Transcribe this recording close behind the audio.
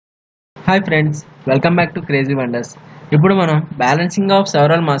Hi friends, welcome back to Crazy Wonders. ఇప్పుడు మనం balancing of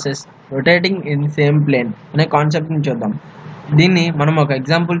several masses rotating in same plane అనే కాన్సెప్ట్ని చూద్దాం. దీన్ని మనం ఒక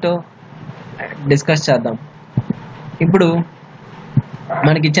ఎగ్జాంపుల్తో డిస్కస్ చేద్దాం. ఇప్పుడు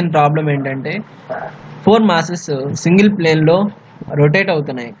మనకి ఇచ్చిన ప్రాబ్లం ఏంటంటే 4 మాసెస్ సింగిల్ ప్లేన్లో రొటేట్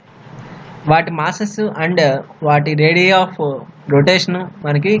అవుతున్నాయి. వాటి మాసెస్ అండ్ వాటి రేడియా ఆఫ్ రొటేషన్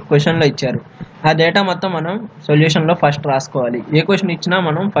మనకి క్వశ్చన్లో ఇచ్చారు. ఆ డేటా మొత్తం మనం సొల్యూషన్లో ఫస్ట్ రాసుకోవాలి. ఏ క్వశ్చన్ ఇచ్చినా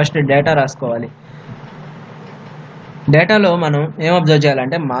మనం ఫస్ట్ డేటా రాసుకోవాలి. డేటాలో మనం ఏం అబ్జర్వ్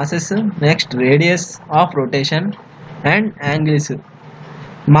చేయాలంటే masses, next radius of rotation and angles.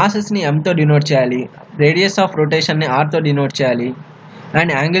 మాసెస్ని ఎంతో డినోట్ చేయాలి, రేడియస్ ఆఫ్ రొటేషన్ని ఆర్తో డినోట్ చేయాలి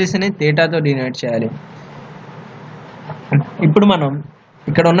అండ్ యాంగిల్స్ని థీటాతో డినోట్ చేయాలి. ఇప్పుడు మనం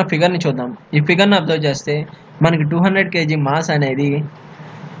ఇక్కడ ఉన్న ఫిగర్ని చూద్దాం. ఈ ఫిగర్ని అబ్జర్వ్ చేస్తే మనకి 200 kg మాస్ అనేది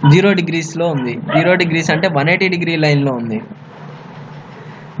 0 degreesలో ఉంది. 0 degrees అంటే 180 degree లైన్లో ఉంది.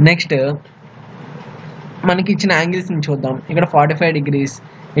 నెక్స్ట్ మనకి ఇచ్చిన యాంగిల్స్ని చూద్దాం. ఇక్కడ 45 degrees.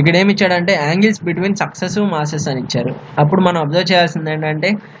 ఇక్కడ ఏమి ఇచ్చాడంటే యాంగిల్స్ బిట్వీన్ సక్సెసివ్ మాసెస్ అని ఇచ్చారు. అప్పుడు మనం అబ్జర్వ్ చేయాల్సింది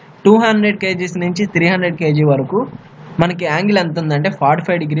ఏంటంటే 200 kgs నుంచి 300 kg వరకు మనకి యాంగిల్ ఎంత ఉందంటే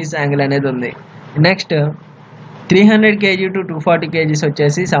 45 degrees యాంగిల్ అనేది ఉంది. నెక్స్ట్ 300 kg టు 240 kgs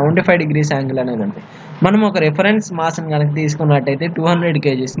వచ్చేసి 75 degrees యాంగిల్ అనేది ఉంది. మనం ఒక రెఫరెన్స్ మాస్ని కనుక తీసుకున్నట్టయితే 200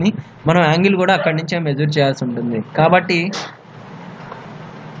 kgsని మనం యాంగిల్ కూడా అక్కడి నుంచే మెజర్ చేయాల్సి ఉంటుంది. కాబట్టి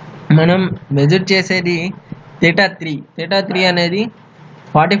మనం మెజర్ చేసేది θ3 అనేది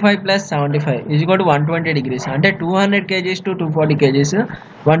 45 + 75 = 120 degrees. అంటే 200 kgs to 240 kgs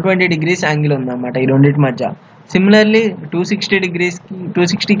 120 degrees angle ఉందన్నమాట ఈ రెండింటి మధ్య. సిమిలర్లీ 260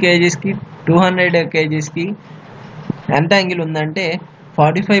 kgsకి 200 kgsకి ఎంత యాంగిల్ ఉందంటే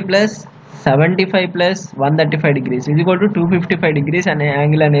 45 + 75 + 135 degrees = 255 degrees అనే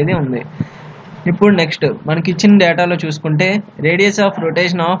యాంగిల్ అనేది ఉంది. ఇప్పుడు నెక్స్ట్ మనకి ఇచ్చిన డేటాలో చూసుకుంటే radius of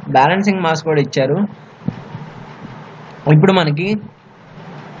rotation of balancing mass కూడా ఇచ్చారు. ఇప్పుడు మనకి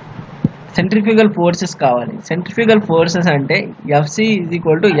సెంట్రిఫ్యూగల్ ఫోర్సెస్ కావాలి. సెంట్రిఫ్యూగల్ ఫోర్సెస్ అంటే FC =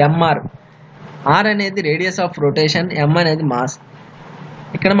 mr. r అనేది రేడియస్ ఆఫ్ రొటేషన్, m అనేది మాస్.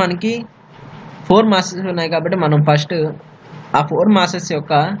 ఇక్కడ మనకి 4 మాసెస్ ఉన్నాయి కాబట్టి మనం ఫస్ట్ ఆ 4 మాసెస్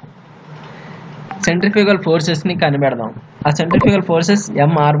యొక్క సెంట్రిఫ్యూగల్ ఫోర్సెస్ని కనిపెడదాం. ఆ centrifugal forces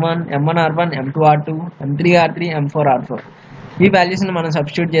mr1, m1r1, m2r2, m3r3, m4r4. ఈ వాల్యూస్ని మనం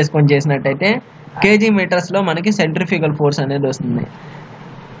సబ్స్టిట్యూట్ చేసుకొని చేసినట్టయితే kg మీటర్స్లో మనకి సెంట్రిఫ్యూగల్ ఫోర్స్ అనేది వస్తుంది.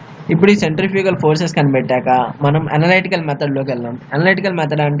 ఇప్పుడు ఈ సెంట్రిఫ్యూగల్ ఫోర్సెస్ కనిపెట్టాక మనం అనలైటికల్ మెథడ్లోకి వెళ్దాం. అనలైటికల్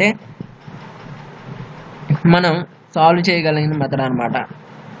మెథడ్ అంటే మనం సాల్వ్ చేయగలిగిన మెథడ్ అనమాట.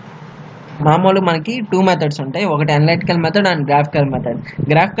 మామూలుగా మనకి 2 మెథడ్స్ ఉంటాయి. ఒకటి analytical method and graphical method.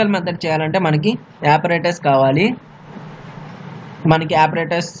 Graphical method చేయాలంటే మనకి యాపరేటస్ కావాలి. మనకి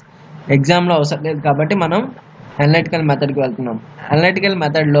యాపరేటస్ ఎగ్జామ్లో అవసరం లేదు కాబట్టి మనం అనలైటికల్ మెథడ్కి వెళ్తున్నాం. అనలైటికల్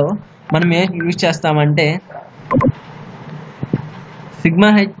మెథడ్లో మనం ఏం యూజ్ చేస్తామంటే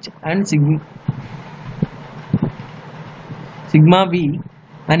σH అండ్ σV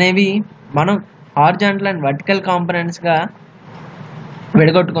అనేవి మనం హారిజాంటల్ అండ్ వర్టికల్ కాంపోనెంట్స్గా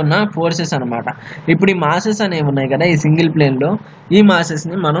విడగొట్టుకున్న ఫోర్సెస్ అనమాట. ఇప్పుడు ఈ మాసెస్ అనేవి ఉన్నాయి కదా ఈ సింగిల్ ప్లేన్లో, ఈ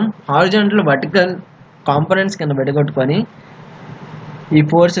మాసెస్ని మనం హారిజాంటల్ వర్టికల్ కాంపోనెంట్స్ కింద విడగొట్టుకొని ఈ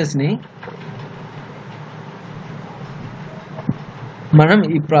ఫోర్సెస్ని మనం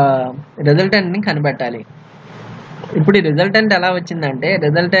ఈ రిజల్టెంట్ని కనిపెట్టాలి. ఇప్పుడు ఈ రిజల్టెంట్ ఎలా వచ్చిందంటే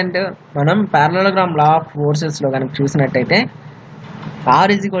రిజల్టెంట్ మనం పారలలోగ్రామ్ లా ఆఫ్ ఫోర్సెస్లో కనుక చూసినట్టయితే R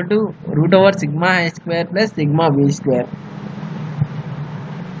 = √σh² + σv².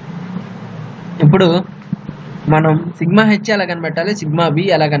 ఇప్పుడు మనం σH ఎలా కనిపెట్టాలి, σv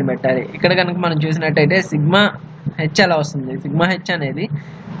ఎలా కనిపెట్టాలి. ఇక్కడ కనుక మనం చూసినట్టయితే σH ఎలా వస్తుంది. σH అనేది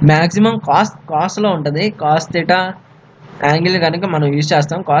మ్యాక్సిమం కాస్ట్లో ఉంటుంది. cos θ యాంగిల్ కనుక మనం యూజ్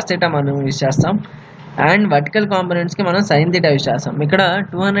చేస్తాం, cos θ మనం యూజ్ చేస్తాం అండ్ వర్టికల్ కాంపోనెంట్స్కి మనం sin θ యూజ్ చేస్తాం. ఇక్కడ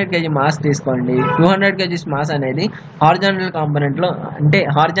 200 kg మాస్ తీసుకోండి. 200 kg మాస్ అనేది హారిజాంటల్ కాంపోనెంట్లో అంటే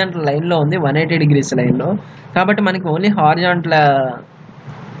హారిజాంటల్ లైన్లో ఉంది, 180 degrees లైన్లో. కాబట్టి మనకి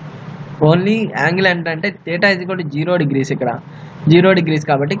ఓన్లీ యాంగిల్ ఏంటంటే θ = 0 degrees. ఇక్కడ 0 degrees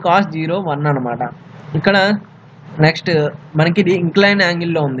కాబట్టి cos 0 1 అనమాట. ఇక్కడ నెక్స్ట్ మనకి ఇది ఇంక్లైన్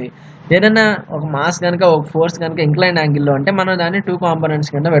యాంగిల్లో ఉంది. ఏదైనా ఒక మాస్ కనుక ఒక ఫోర్స్ కనుక ఇంక్లైన్ యాంగిల్లో అంటే మనం దాన్ని 2 కాంపోనెంట్స్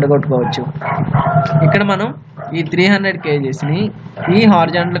కింద విడగొట్టుకోవచ్చు. ఇక్కడ మనం ఈ 300 kgsని ఈ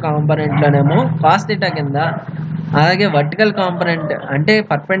హారిజాంటల్ కాంపోనెంట్లోనేమో cos θ కింద, అలాగే వర్టికల్ కాంపోనెంట్ అంటే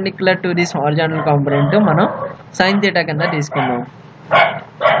perpendicular to this horizontal component మనం sin θ కింద తీసుకున్నాం.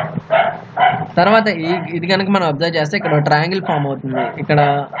 తర్వాత ఇది కనుక మనం అబ్జర్వ్ చేస్తే ఇక్కడ ట్రయాంగిల్ ఫామ్ అవుతుంది. ఇక్కడ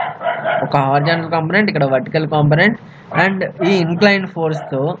ఒక హారిజాంటల్ కాంపోనెంట్, ఇక్కడ వర్టికల్ కాంపోనెంట్ అండ్ ఈ ఇంక్లైన్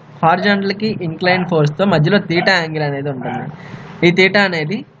ఫోర్స్తో హారిజాంటల్కి ఇంక్లైన్ ఫోర్స్తో మధ్యలో θ యాంగిల్ అనేది ఉంటుంది. ఈ θ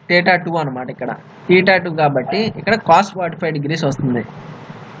అనేది theta 2 అనమాట. ఇక్కడ theta 2 కాబట్టి ఇక్కడ cos 45 degrees వస్తుంది.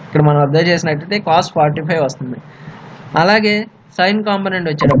 ఇక్కడ మనం అబ్జర్వ్ చేసినట్టయితే cos 45 వస్తుంది. అలాగే సైన్ కాంపోనెంట్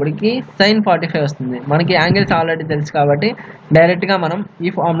వచ్చేటప్పటికి sin 45 వస్తుంది. మనకి యాంగిల్స్ ఆల్రెడీ తెలుసు కాబట్టి డైరెక్ట్గా మనం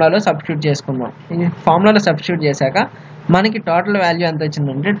ఈ ఫార్ములాలో సబ్స్టిట్యూట్ చేసుకుందాం. ఈ ఫార్ములాలో సబ్స్టిట్యూట్ చేశాక మనకి టోటల్ వాల్యూ ఎంత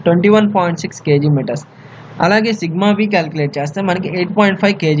వచ్చిందంటే 21.6 kg మీటర్స్. అలాగే సిగ్మా బి క్యాలిక్యులేట్ చేస్తే మనకి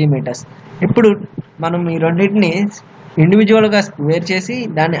 8.5 kg మీటర్స్. ఇప్పుడు మనం ఈ రెండింటిని ఇండివిజువల్గా స్క్వేర్ చేసి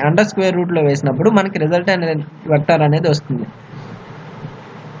దాన్ని అండర్ స్క్వేర్ రూట్లో వేసినప్పుడు మనకి రిజల్టెంట్ వెక్టర్ అనేది వస్తుంది.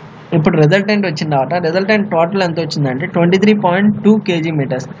 ఇప్పుడు రిజల్టెంట్ వచ్చిన తర్వాత రిజల్టెంట్ టోటల్ ఎంత వచ్చిందంటే 23.2 kg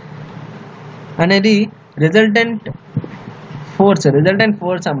మీటర్స్ అనేది రిజల్టెంట్ ఫోర్స్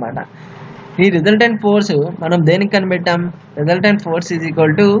అన్నమాట. ఈ రిజల్టెంట్ ఫోర్స్ మనం దేనికి కనిపెట్టాం? Resultant force is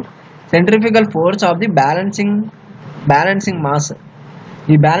equal to centrifugal force of the balancing mass.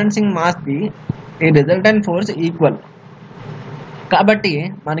 ఈ బ్యాలెన్సింగ్ మాస్కి ఈ రిజల్టెంట్ ఫోర్స్ ఈక్వల్ కాబట్టి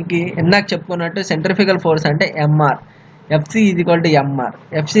మనకి ఇందాక చెప్పుకున్నట్టు సెంట్రిఫ్యూగల్ ఫోర్స్ అంటే MR, FC is equal to MR.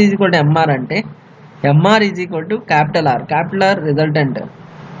 FC is equal to MR అంటే MR is equal to capital are resultant.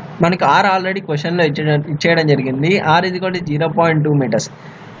 మనకి are already క్వశ్చన్లో ఇచ్చేయడం జరిగింది. Are is equal to 0.2 metres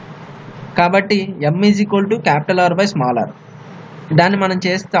కాబట్టి ఎం is equal to capital are by small are. దాన్ని మనం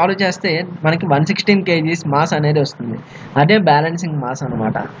solve చేస్తే మనకి 116 kgs మాస్ అనేది వస్తుంది. అదే బ్యాలెన్సింగ్ మాస్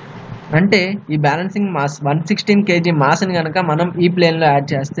అనమాట. అంటే ఈ బ్యాలెన్సింగ్ మాస్ 116 kg మాస్ని కనుక మనం ఈ ప్లేన్లో యాడ్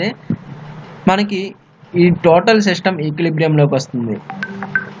చేస్తే మనకి ఈ టోటల్ సిస్టమ్ ఈక్విలిబ్రియంలోకి వస్తుంది.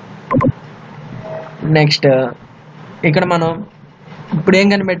 నెక్స్ట్ ఇక్కడ మనం ఇప్పుడు ఏం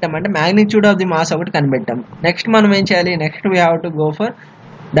కనిపెట్టామంటే మ్యాగ్నిట్యూడ్ ఆఫ్ ది మాస్ ఒకటి కనిపెట్టాం. నెక్స్ట్ మనం ఏం చేయాలి? Next we have to go for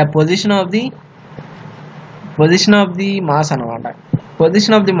the position of the mass అనమాట.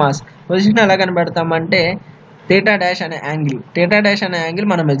 పొజిషన్ ఎలా కనిపెడతామంటే థీటా డాష్ అనే యాంగిల్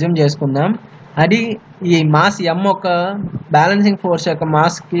మనం అజ్యూమ్ చేసుకుందాం. అది ఈ మాస్ ఎం ఒక బ్యాలెన్సింగ్ ఫోర్స్ యొక్క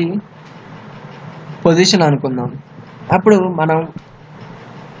మాస్కి పొజిషన్ అనుకుందాం. అప్పుడు మనం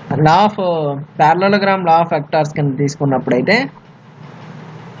ప్యారలలోగ్రామ్ లా ఆఫ్ వెక్టార్స్ కింద తీసుకున్నప్పుడైతే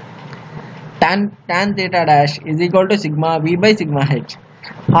tan theta dash is equal to sigma v by sigma h.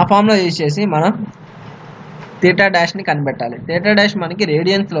 ఆ ఫార్ములా యూజ్ చేసి మనం థీటా డాష్ని కనిపెట్టాలి. థీటా డాష్ మనకి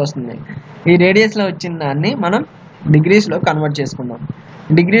రేడియన్స్లో వస్తుంది. ఈ రేడియన్స్లో వచ్చిన దాన్ని మనం డిగ్రీస్లో కన్వర్ట్ చేసుకుందాం.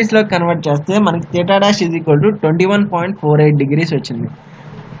 డిగ్రీస్లో కన్వర్ట్ చేస్తే మనకి theta dash is equal to 21.48 degrees వచ్చింది.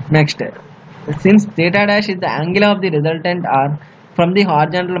 Next since theta dash is the angle of the resultant arc from the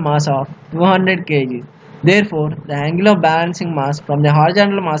horizontal mass of 200 kg, therefore the angle of balancing mass from the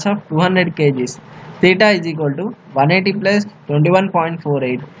horizontal mass of 200 kg theta is equal to 180 plus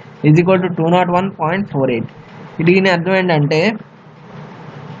 21.48 is equal to 201.48. దీని అర్థం ఏంటంటే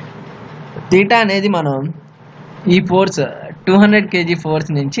theta అనేది మనం ఈ force 200 kg force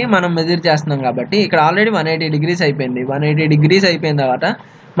నుంచి మనం measure చేస్తున్నాం కాబట్టి ఇక్కడ ఆల్రెడీ 180 degrees అయిపోయింది. 180 degrees అయిపోయిన తర్వాత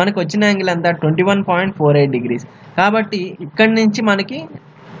మనకు వచ్చిన యాంగిల్ ఎంత 21.48 degrees. కాబట్టి ఇక్కడి నుంచి మనకి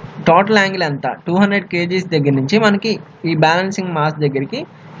టోటల్ యాంగిల్ ఎంత 200 kgs దగ్గర నుంచి మనకి ఈ బ్యాలెన్సింగ్ మాస్ దగ్గరికి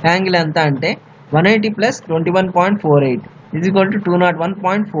యాంగిల్ ఎంత అంటే 180 plus 21.48 is equal to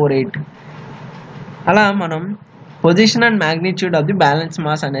 201.48. అలా మనం position and magnitude of the balance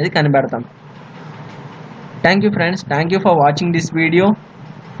mass అనేది కనిపెడతాం. Thank you friends. Thank you for watching this video.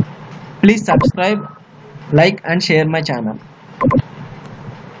 Please subscribe, like and share my channel.